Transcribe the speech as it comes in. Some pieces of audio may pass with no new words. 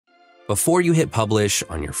Before you hit publish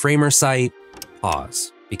on your Framer site,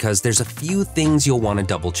 pause, because there's a few things you'll want to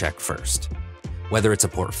double check first. Whether it's a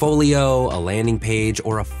portfolio, a landing page,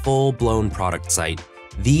 or a full-blown product site,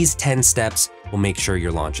 these 10 steps will make sure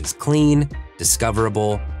your launch is clean,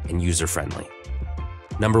 discoverable, and user-friendly.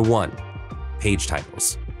 Number 1, page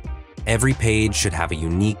titles. Every page should have a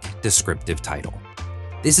unique descriptive title.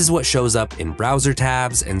 This is what shows up in browser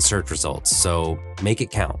tabs and search results, so make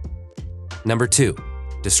it count. Number 2,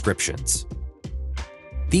 descriptions.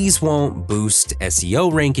 These won't boost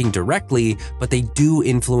SEO ranking directly, but they do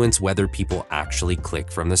influence whether people actually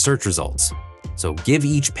click from the search results. So give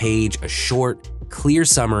each page a short, clear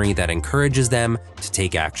summary that encourages them to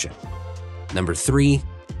take action. Number 3,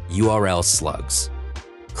 URL slugs.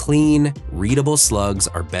 Clean, readable slugs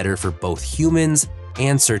are better for both humans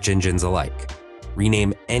and search engines alike.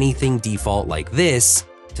 Rename anything default like this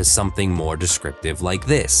to something more descriptive like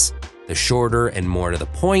this. The shorter and more to the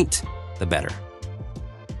point, the better.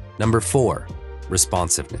 Number 4,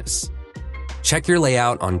 responsiveness. Check your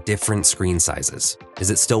layout on different screen sizes. Is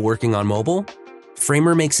it still working on mobile?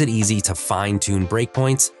 Framer makes it easy to fine-tune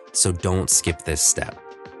breakpoints, so don't skip this step.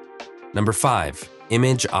 Number 5,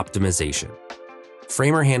 image optimization.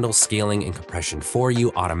 Framer handles scaling and compression for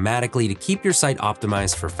you automatically to keep your site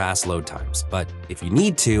optimized for fast load times, but if you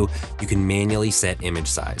need to, you can manually set image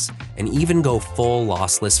size and even go full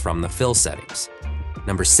lossless from the fill settings.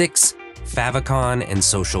 Number 6, Favicon and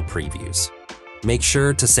social previews. Make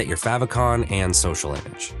sure to set your Favicon and social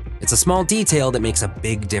image. It's a small detail that makes a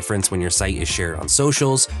big difference when your site is shared on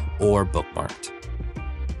socials or bookmarked.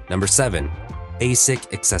 Number 7,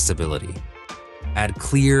 basic accessibility. Add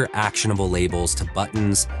clear, actionable labels to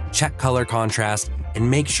buttons, check color contrast,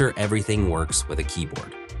 and make sure everything works with a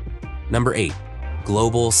keyboard. Number 8,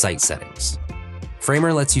 global site settings.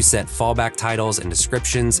 Framer lets you set fallback titles and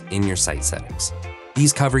descriptions in your site settings.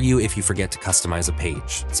 These cover you if you forget to customize a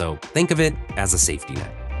page, so think of it as a safety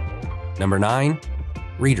net. Number 9,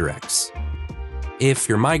 redirects. If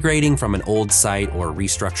you're migrating from an old site or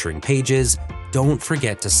restructuring pages, don't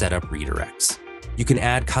forget to set up redirects. You can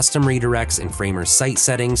add custom redirects in Framer's site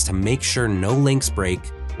settings to make sure no links break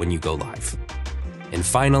when you go live. And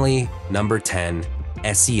finally, number 10,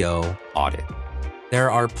 SEO Audit.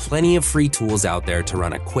 There are plenty of free tools out there to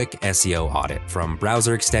run a quick SEO audit, from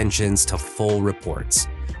browser extensions to full reports.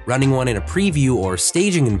 Running one in a preview or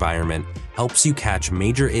staging environment helps you catch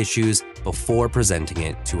major issues before presenting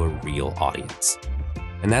it to a real audience.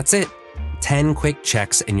 And that's it. 10 quick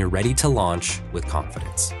checks and you're ready to launch with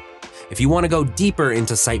confidence. If you want to go deeper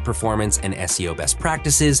into site performance and SEO best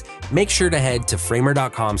practices, make sure to head to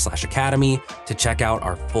framer.com/academy to check out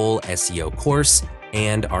our full SEO course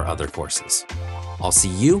and our other courses. I'll see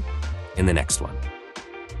you in the next one.